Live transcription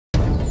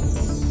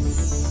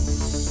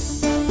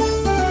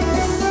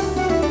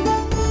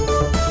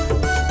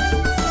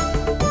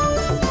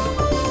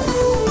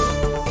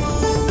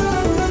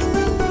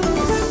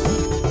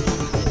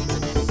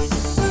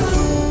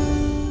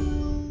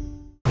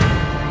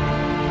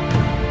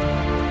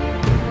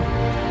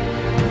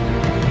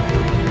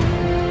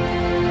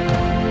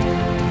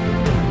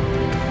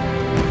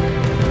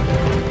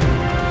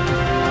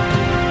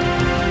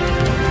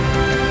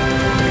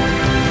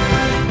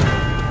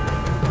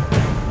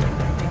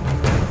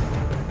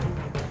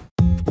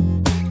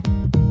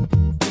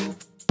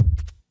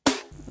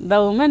The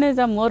women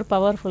is more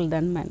powerful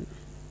than men.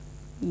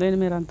 దీన్ని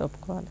మీరు అంత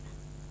ఒప్పుకోవాలి.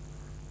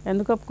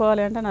 ఎందుకు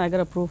ఒప్పుకోవాలి అంటే నా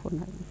దగ్గర ప్రూఫ్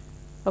ఉన్నది.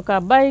 ఒక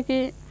అబ్బాయికి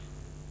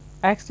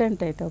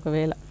యాక్సిడెంట్ అయితే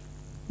ఒకవేళ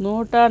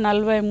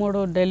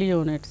 143 del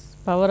units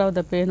power of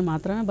the pain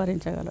మాత్రమే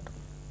భరించగలరు.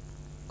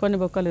 కొన్ని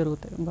బొక్కలు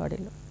ఇరుగుతాయి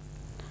బాడీలో,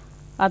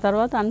 ఆ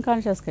తర్వాత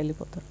అన్కాన్షియస్కి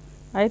వెళ్ళిపోతారు.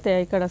 అయితే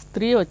ఇక్కడ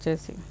స్త్రీ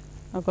వచ్చేసి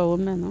ఒక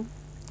women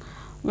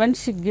when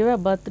she give a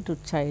birth to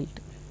child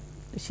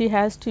she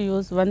has to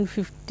use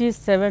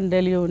 157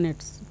 del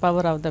units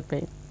power of the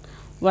pain.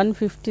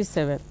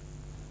 157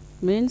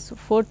 means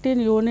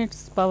 14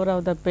 units power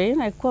of the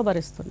pain ఎక్కువ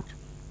భరిస్తున్నారు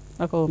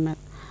ఒక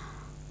women.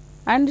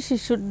 And she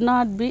should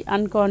not be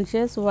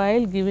unconscious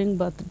while giving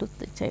birth to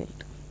the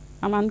child.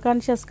 ఆమె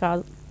unconscious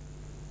కాదు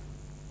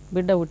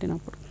బిడ్డ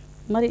పుట్టినప్పుడు.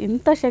 మరి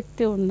ఇంత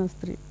శక్తి ఉన్న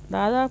స్త్రీ,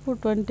 దాదాపు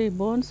 20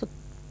 బోన్స్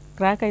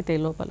క్రాక్ అవుతాయి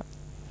లోపల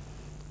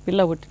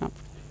పిల్ల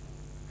పుట్టినప్పుడు.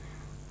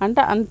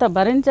 అంటే అంత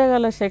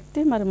భరించగల శక్తి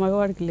మరి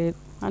మగవాడికి లేదు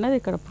అనేది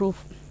ఇక్కడ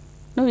ప్రూఫ్.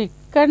 నువ్వు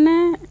ఇక్కడనే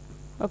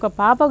ఒక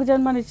పాపకు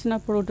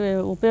జన్మనిచ్చినప్పుడు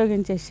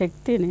ఉపయోగించే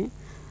శక్తిని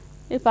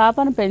ఈ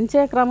పాపను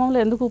పెంచే క్రమంలో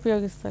ఎందుకు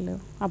ఉపయోగిస్తలేవు?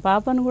 ఆ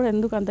పాపను కూడా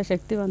ఎందుకు అంత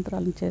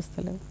శక్తివంతురాలను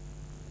చేస్తలేవు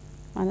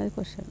అనేది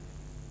క్వశ్చన్.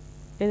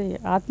 ఇది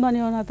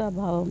ఆత్మన్యూనత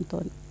భావంతో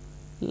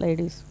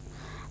లేడీస్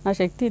నా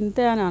శక్తి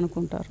ఇంతే అని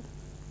అనుకుంటారు.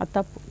 అది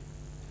తప్పు.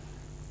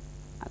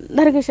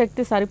 అందరికీ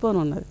శక్తి సరిపోను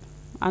ఉన్నది,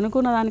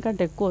 అనుకున్న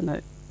దానికంటే ఎక్కువ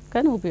ఉన్నది,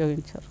 కానీ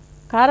ఉపయోగించారు.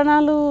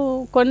 కారణాలు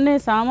కొన్ని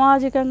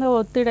సామాజికంగా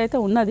ఒత్తిడి అయితే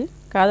ఉన్నది,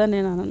 కాదని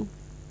నేను అనను.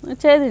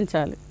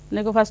 ఛేదించాలి.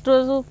 నీకు ఫస్ట్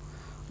రోజు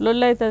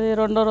లొల్లి అవుతుంది,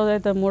 రెండో రోజు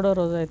అవుతుంది, మూడో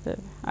రోజు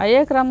అవుతుంది.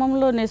 అయ్యే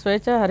క్రమంలో నీ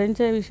స్వేచ్ఛ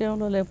హరించే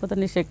విషయంలో, లేకపోతే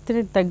నీ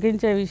శక్తిని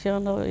తగ్గించే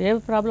విషయంలో ఏ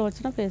ప్రాబ్లం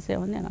వచ్చినా ఫేస్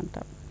చేయమని నేను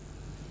అంటాను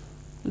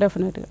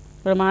డెఫినెట్గా.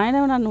 ఇప్పుడు మా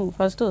ఆయన నన్ను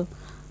ఫస్ట్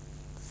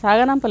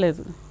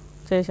సాగనంపలేదు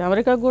చేసి,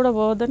 అమెరికాకు కూడా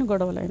పోవద్దని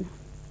గొడవలైన.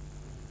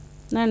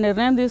 నేను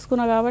నిర్ణయం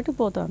తీసుకున్నా కాబట్టి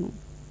పోతాను.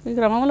 ఈ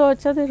క్రమంలో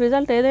వచ్చేది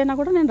రిజల్ట్ ఏదైనా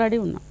కూడా నేను రెడీ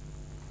ఉన్నా.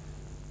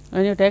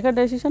 When you take a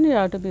decision you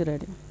have to be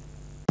ready.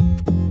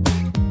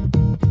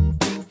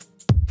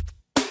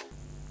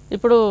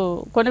 ఇప్పుడు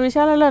కొన్ని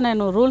విషయాలలో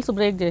నేను రూల్స్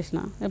బ్రేక్ చేసిన.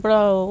 ఇప్పుడు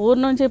ఊరు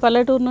నుంచి,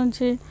 పల్లెటూరు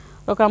నుంచి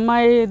ఒక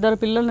అమ్మాయి 2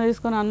 పిల్లల్ని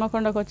తీసుకొని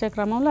హన్మకొండకు వచ్చే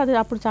క్రమంలో అది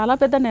అప్పుడు చాలా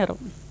పెద్ద నేరం.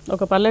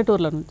 ఒక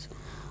పల్లెటూర్ల నుంచి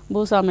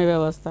భూస్వామ్య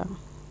వ్యవస్థ,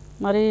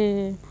 మరి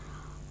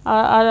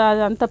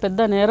అది అంత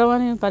పెద్ద నేరం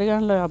అని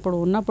పరిగణలో అప్పుడు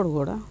ఉన్నప్పుడు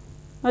కూడా,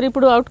 మరి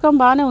ఇప్పుడు అవుట్కమ్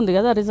బాగానే ఉంది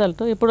కదా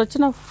రిజల్ట్. ఇప్పుడు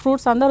వచ్చిన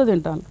ఫ్రూట్స్ అందరూ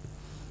తింటాను.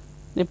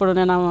 ఇప్పుడు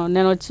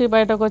నేను వచ్చి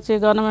బయటకు వచ్చి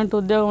గవర్నమెంట్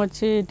ఉద్యోగం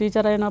వచ్చి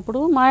టీచర్ అయినప్పుడు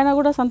మా ఆయన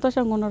కూడా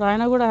సంతోషంగా ఉన్నాడు,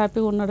 ఆయన కూడా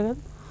హ్యాపీగా ఉన్నాడు కదా.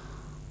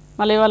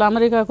 మళ్ళీ ఇవాళ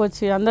అమెరికాకు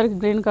వచ్చి అందరికి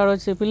గ్రీన్ కార్డ్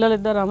వచ్చి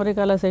పిల్లలిద్దరు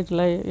అమెరికాలో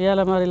సెటిల్ అయ్యి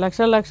ఇవాళ మరి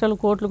లక్షలు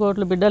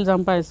కోట్లు బిడ్డలు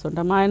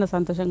సంపాదిస్తుంటా మా ఆయన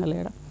సంతోషంగా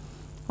లేడా?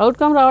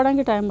 అవుట్కమ్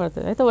రావడానికి టైం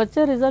పడుతుంది. అయితే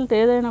వచ్చే రిజల్ట్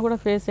ఏదైనా కూడా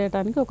ఫేస్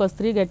చేయడానికి ఒక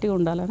స్త్రీ గట్టిగా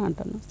ఉండాలని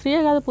అంటాను.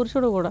 స్త్రీయే కాదు,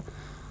 పురుషుడు కూడా.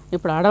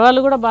 ఇప్పుడు ఆడవాళ్ళు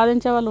కూడా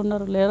బాధించే వాళ్ళు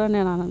ఉన్నారు, లేరని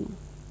నేను అనను.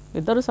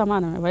 ఇద్దరు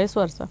సమానమే, వయసు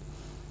వరుస.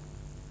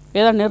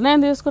 ఏదైనా నిర్ణయం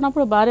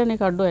తీసుకున్నప్పుడు భార్య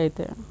నీకు అడ్డు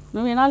అయితే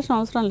నువ్వు వినాల్సిన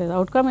అవసరం లేదు.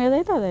 అవుట్కమ్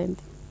ఏదైతే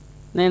అదైంది.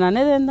 నేను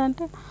అనేది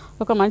ఏంటంటే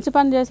ఒక మంచి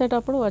పని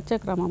చేసేటప్పుడు వచ్చే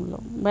క్రమంలో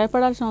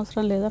భయపడాల్సిన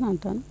అవసరం లేదని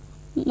అంటాను.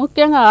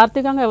 ముఖ్యంగా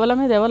ఆర్థికంగా ఎవరి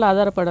మీద ఎవరు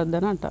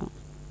ఆధారపడొద్దని అంటాను.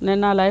 నేను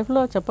నా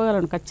లైఫ్లో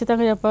చెప్పగలను,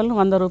 ఖచ్చితంగా చెప్పాలను,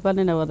 100 రూపాయలు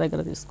నేను ఎవరి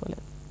దగ్గర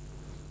తీసుకోలేదు.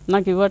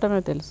 నాకు ఇవ్వటమే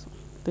తెలుసు,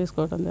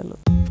 తీసుకోవటం తెలియదు.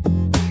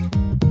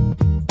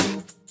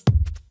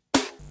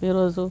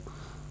 ఈరోజు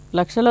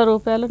లక్షల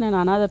రూపాయలు నేను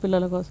అనాథ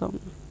పిల్లల కోసం,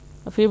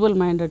 feeble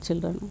minded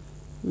children,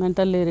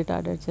 mentally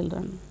retarded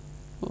children,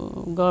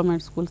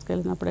 government స్కూల్స్కి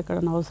వెళ్ళినప్పుడు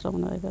ఎక్కడైనా అవసరం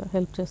ఉన్న దగ్గర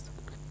హెల్ప్ చేస్తాను.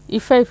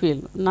 ఇఫ్ ఐ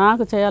ఫీల్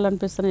నాకు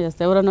చేయాలనిపిస్తేనే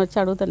చేస్తాను. ఎవరైనా వచ్చి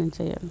అడిగితే నేను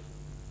చేయను.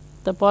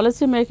 ద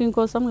పాలసీ మేకింగ్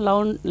కోసం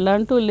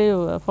లర్న్ టు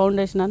లివ్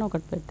ఫౌండేషన్ అని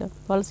ఒకటి పెట్టాను.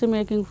 Policy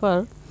making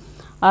for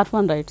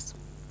orphan rights.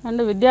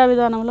 And విద్యా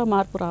విధానంలో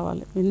మార్పు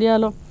రావాలి.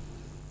 ఇండియాలో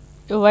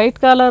వైట్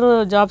కాలర్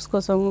జాబ్స్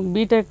కోసం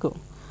బీటెక్,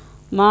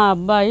 మా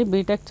అబ్బాయి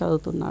బీటెక్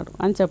చదువుతున్నాడు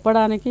అని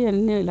చెప్పడానికి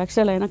ఎన్ని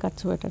లక్షలైనా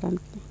ఖర్చు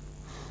పెట్టడానికి,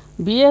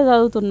 బీఏ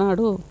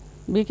చదువుతున్నాడు,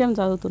 బీకేఎం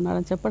చదువుతున్నాడు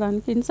అని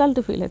చెప్పడానికి ఇన్సల్ట్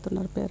ఫీల్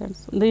అవుతున్నారు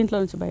పేరెంట్స్. దీంట్లో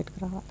నుంచి బయటకు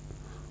రావాలి.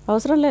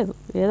 అవసరం లేదు,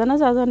 ఏదైనా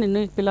చదవని.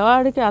 నీ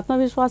పిల్లవాడికి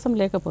ఆత్మవిశ్వాసం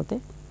లేకపోతే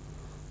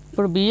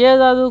ఇప్పుడు బీఏ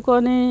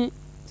చదువుకొని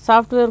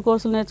సాఫ్ట్వేర్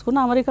కోర్సులు నేర్చుకుని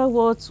అమెరికాకు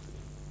పోవచ్చు,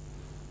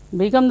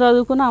 బీకామ్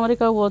చదువుకుని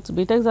అమెరికాకు పోవచ్చు,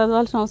 బీటెక్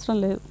చదవాల్సిన అవసరం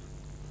లేదు.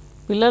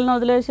 పిల్లల్ని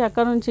వదిలేసి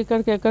అక్కడ నుంచి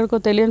ఇక్కడికి ఎక్కడికో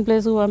తెలియని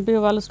ప్లేస్కి పంపి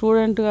వాళ్ళు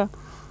స్టూడెంట్గా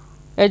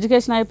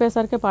ఎడ్యుకేషన్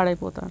అయిపోయేసరికి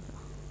పాడైపోతారు.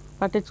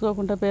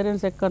 పట్టించుకోకుండా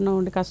పేరెంట్స్ ఎక్కడనో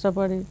ఉండి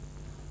కష్టపడి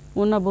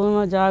ఉన్న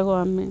భూమి జాగు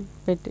అమ్మి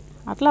పెట్టి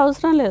అట్లా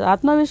అవసరం లేదు.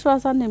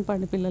 ఆత్మవిశ్వాసాన్ని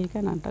నింపండి పిల్లలకి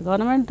అని అంట.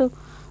 గవర్నమెంట్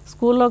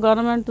స్కూల్లో,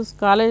 గవర్నమెంట్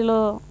కాలేజీలో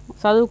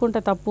చదువుకుంటే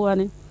తప్పు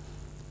అని,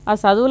 ఆ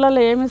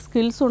చదువులలో ఏమి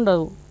స్కిల్స్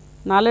ఉండవు,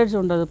 నాలెడ్జ్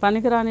ఉండదు,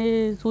 పనికిరాని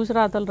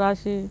చూసిరాతలు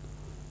రాసి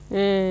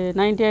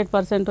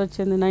 98%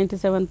 వచ్చింది,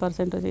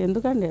 97% వచ్చింది.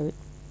 ఎందుకండి అవి?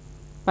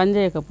 పని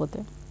చేయకపోతే,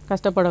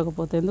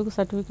 కష్టపడకపోతే ఎందుకు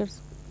సర్టిఫికెట్స్?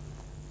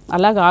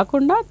 అలా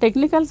కాకుండా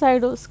technical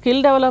side,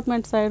 skill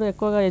development side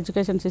ఎక్కువగా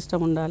ఎడ్యుకేషన్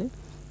సిస్టమ్ ఉండాలి,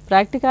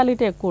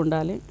 ప్రాక్టికాలిటీ ఎక్కువ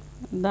ఉండాలి.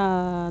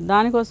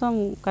 దానికోసం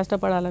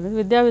కష్టపడాలనేది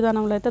విద్యా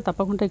విధానంలో అయితే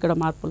తప్పకుండా ఇక్కడ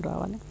మార్పులు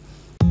రావాలి.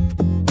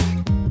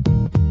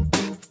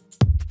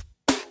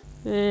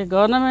 ఈ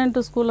గవర్నమెంట్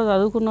స్కూల్లో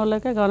చదువుకున్న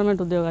వాళ్ళకే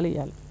గవర్నమెంట్ ఉద్యోగాలు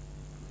ఇవ్వాలి.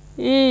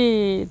 ఈ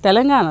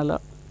తెలంగాణలో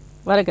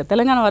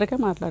తెలంగాణ వరకే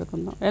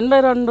మాట్లాడుకుందాం.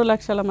 82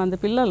 లక్షల మంది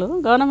పిల్లలు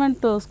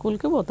గవర్నమెంట్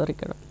స్కూల్కి పోతారు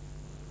ఇక్కడ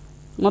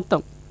మొత్తం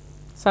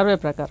సర్వే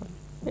ప్రకారం.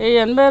 ఈ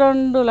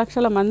 82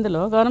 లక్షల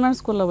మందిలో గవర్నమెంట్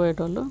స్కూల్లో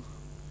పోయేటోళ్ళు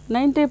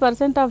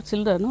 90% of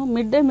children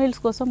mid day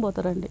meals కోసం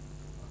పోతారండి.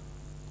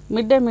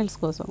 మిడ్ డే మీల్స్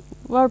కోసం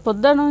వాడు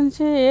పొద్దున్న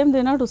నుంచి ఏం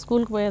తినడు,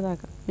 స్కూల్కి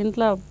పోయేదాకా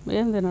ఇంట్లో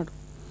ఏం తినడు.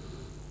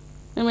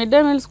 మిడ్ డే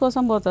మీల్స్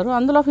కోసం పోతారు.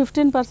 అందులో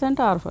 15%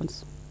 ఆర్ఫన్స్.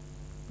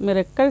 మీరు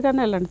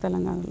ఎక్కడికైనా వెళ్ళండి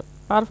తెలంగాణలో,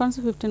 ఆర్ఫన్స్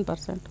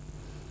 15%.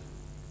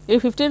 ఈ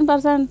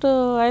 15%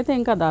 అయితే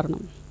ఇంకా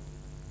దారుణం.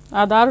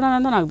 ఆ దారుణం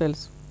ఏందో నాకు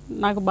తెలుసు.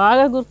 నాకు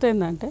బాగా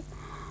గుర్తయిందంటే,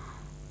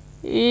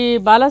 ఈ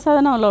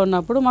బాలసదనంలో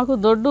ఉన్నప్పుడు మాకు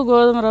దొడ్డు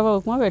గోధుమ రవ్వ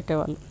ఉప్మా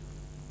పెట్టేవాళ్ళు.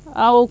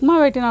 ఆ ఉప్మా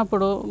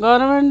పెట్టినప్పుడు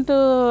గవర్నమెంట్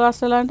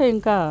హాస్టల్ అంటే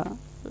ఇంకా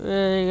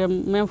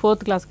మేము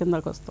 4th క్లాస్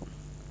కిందకి వస్తాం.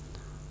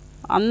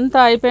 అంతా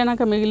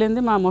అయిపోయాక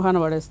మిగిలింది మా మొహాన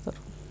పడేస్తారు.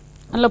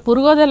 అందులో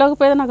పురుగో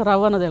తెలియకపోయేది, నాకు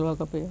రవ్వను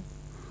తెలియకపోయేది.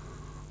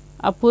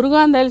 ఆ పురుగు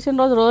అని తెలిసిన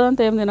రోజు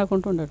రోజంతా ఏం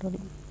తినకుండా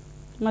ఉండేటోళ్ళు.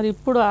 మరి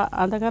ఇప్పుడు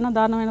అంతకన్నా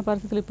దారుణమైన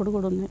పరిస్థితులు ఇప్పుడు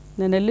కూడా ఉన్నాయి.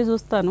 నేను వెళ్ళి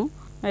చూస్తాను.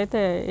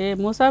 అయితే ఈ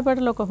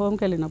మూసాపేటలో ఒక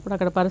హోమ్కి వెళ్ళినప్పుడు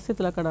అక్కడ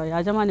పరిస్థితులు, అక్కడ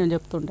యాజమాన్యం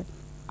చెప్తుండే,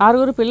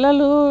 6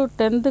 పిల్లలు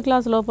 10th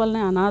క్లాస్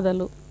లోపలనే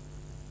అనాథలు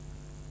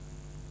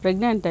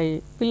ప్రెగ్నెంట్ అయ్యి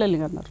పిల్లల్ని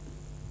కన్నారు.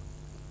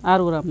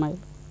 6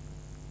 అమ్మాయిలు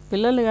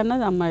పిల్లల్ని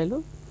కన్నది అమ్మాయిలు.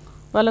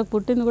 వాళ్ళకు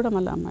పుట్టింది కూడా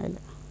మళ్ళీ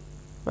అమ్మాయిలే.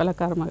 వాళ్ళ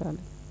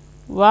కర్మగాలి.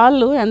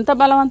 వాళ్ళు ఎంత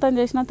బలవంతం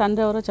చేసినా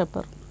తండ్రి ఎవరో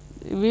చెప్పరు.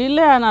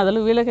 వీళ్ళే అనాథలు,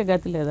 వీళ్ళకే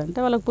గతి లేదంటే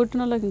వాళ్ళకి పుట్టిన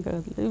వాళ్ళకి ఇంకా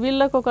గతి లేదు.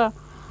 వీళ్ళకి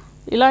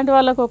ఇలాంటి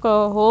వాళ్ళకు ఒక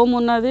హోమ్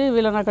ఉన్నది,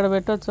 వీళ్ళని అక్కడ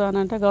పెట్టవచ్చు అని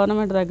అంటే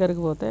గవర్నమెంట్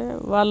దగ్గరికి పోతే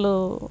వాళ్ళు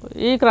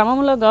ఈ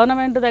క్రమంలో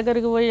గవర్నమెంట్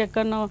దగ్గరికి పోయి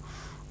ఎక్కడనో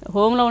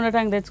హోమ్లో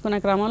ఉండటానికి తెచ్చుకునే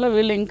క్రమంలో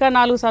వీళ్ళు ఇంకా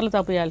 4 సార్లు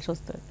తప్పు చేయాల్సి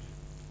వస్తుంది.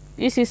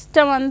 ఈ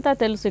సిస్టమ్ అంతా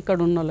తెలుసు ఇక్కడ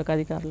ఉన్న వాళ్ళకి,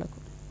 అధికారులకు.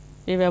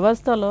 ఈ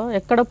వ్యవస్థలో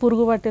ఎక్కడ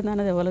పురుగు పట్టింది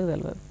అనేది ఎవరికి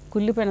తెలియదు.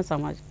 కుళ్ళిపోయిన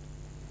సమాజం.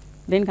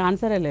 దీనికి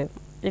ఆన్సరే లేదు.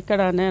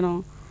 ఇక్కడ నేను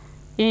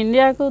ఈ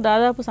ఇండియాకు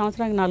దాదాపు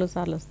సంవత్సరానికి 4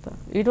 సార్లు వస్తాను.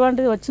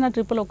 ఇటువంటిది వచ్చిన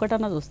ట్రిప్పులు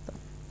ఒక్కటన్నా చూస్తాను.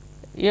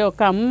 ఈ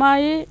ఒక్క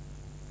అమ్మాయి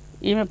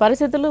ఈమె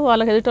పరిస్థితులు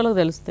వాళ్ళకి ఎదుటోళ్ళకి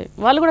తెలుస్తాయి.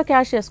 వాళ్ళు కూడా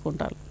క్యాష్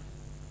చేసుకుంటారు.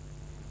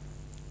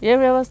 ఏ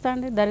వ్యవస్థ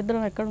అండి?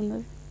 దరిద్రం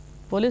ఎక్కడున్నది?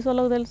 పోలీసు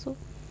వాళ్ళకి తెలుసు,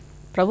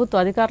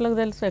 ప్రభుత్వ అధికారులకు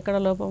తెలుసు ఎక్కడ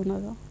లోపం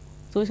ఉన్నదో,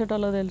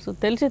 చూసేటోళ్ళకి తెలుసు.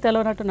 తెలిసి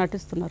తెలవనట్టు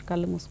నటిస్తున్నారు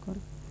కళ్ళు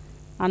మూసుకొని.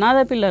 అనాథ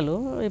పిల్లలు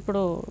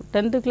ఇప్పుడు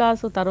 10th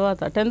క్లాసు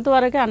తర్వాత 10th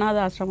వరకే అనాథ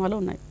ఆశ్రమాలు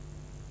ఉన్నాయి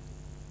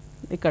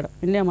ఇక్కడ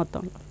ఇండియా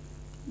మొత్తంలో.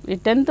 ఈ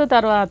 10th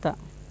తర్వాత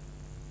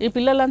ఈ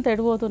పిల్లలంతా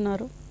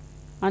ఎడిపోతున్నారు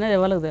అనేది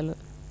ఎవరికి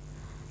తెలియదు.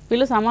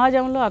 వీళ్ళు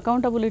సమాజంలో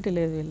అకౌంటబిలిటీ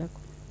లేదు, వీళ్ళకు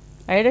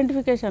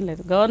ఐడెంటిఫికేషన్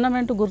లేదు,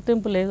 గవర్నమెంట్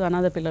గుర్తింపు లేదు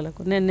అనాథ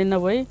పిల్లలకు. నేను నిన్న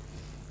పోయి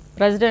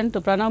ప్రెసిడెంట్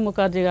ప్రణబ్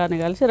ముఖర్జీ గారిని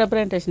కలిసి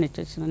రిప్రజెంటేషన్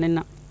ఇచ్చొచ్చిన. నిన్న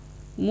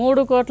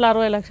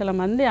 3,60,00,000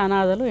 మంది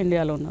అనాథలు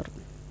ఇండియాలో ఉన్నారు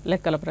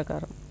లెక్కల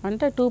ప్రకారం.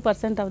 అంటే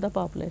 2% ఆఫ్ ద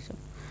పాపులేషన్.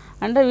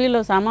 అంటే వీళ్ళు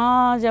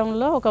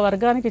సమాజంలో ఒక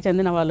వర్గానికి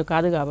చెందిన వాళ్ళు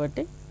కాదు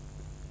కాబట్టి,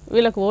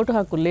 వీళ్ళకు ఓటు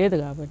హక్కు లేదు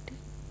కాబట్టి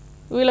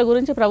వీళ్ళ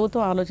గురించి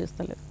ప్రభుత్వం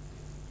ఆలోచిస్తలేదు.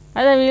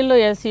 అదే వీళ్ళు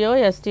ఎస్సీఓ,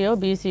 ఎస్టీఓ,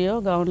 బీసీఓ,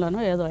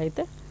 గౌన్లనో ఏదో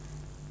అయితే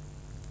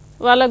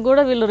వాళ్ళకు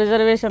కూడా వీళ్ళు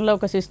రిజర్వేషన్లో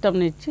ఒక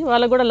సిస్టమ్ని ఇచ్చి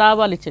వాళ్ళకు కూడా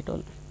లాభాలు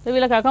ఇచ్చేటోళ్ళు.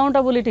 వీళ్ళకి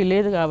అకౌంటబిలిటీ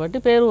లేదు కాబట్టి,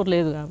 పేరు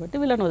లేదు కాబట్టి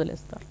వీళ్ళని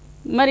వదిలేస్తారు.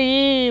 మరి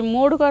ఈ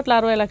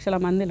 3,60,00,000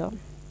 మందిలో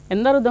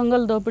ఎందరూ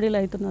దొంగలు దోపిడీలు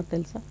అవుతున్నారు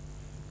తెలుసా?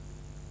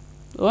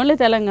 ఓన్లీ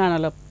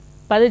తెలంగాణలో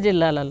 10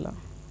 జిల్లాలలో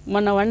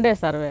మొన్న 1 డే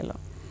సర్వేలో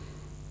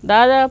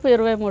దాదాపు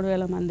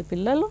 23,000 మంది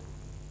పిల్లలు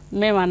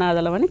మేము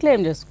అనాథలమని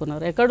క్లెయిమ్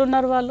చేసుకున్నారు.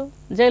 ఎక్కడున్నారు వాళ్ళు?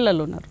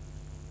 జైళ్ళల్లో ఉన్నారు.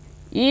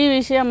 ఈ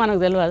విషయం మనకు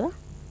తెలియదా?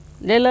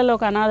 జైళ్ళల్లో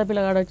ఒక అనాథ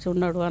పిల్లగాడు వచ్చి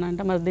ఉన్నాడు అని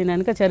అంటే మరి దీని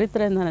వెనుక చరిత్ర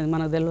ఏందనేది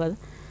మనకు తెలియదు.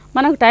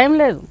 మనకు టైం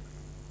లేదు,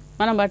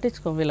 మనం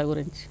పట్టించుకోం వీళ్ళ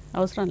గురించి,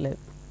 అవసరం లేదు.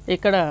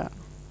 ఇక్కడ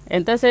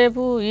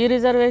ఎంతసేపు ఈ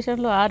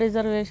రిజర్వేషన్లు, ఆ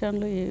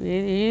రిజర్వేషన్లు,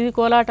 ఇది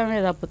కోలాటమే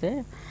తప్పితే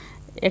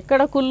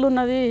ఎక్కడ కుళ్ళు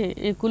ఉన్నది?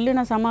 ఈ కుళ్ళిన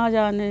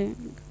సమాజాన్ని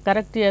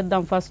కరెక్ట్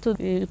చేద్దాం, ఫస్ట్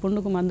ఈ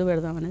పుండుకు మందు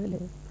పెడదాం అనేది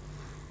లేదు.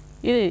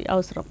 ఇది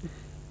అవసరం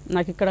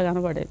నాకు ఇక్కడ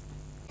కనబడేది.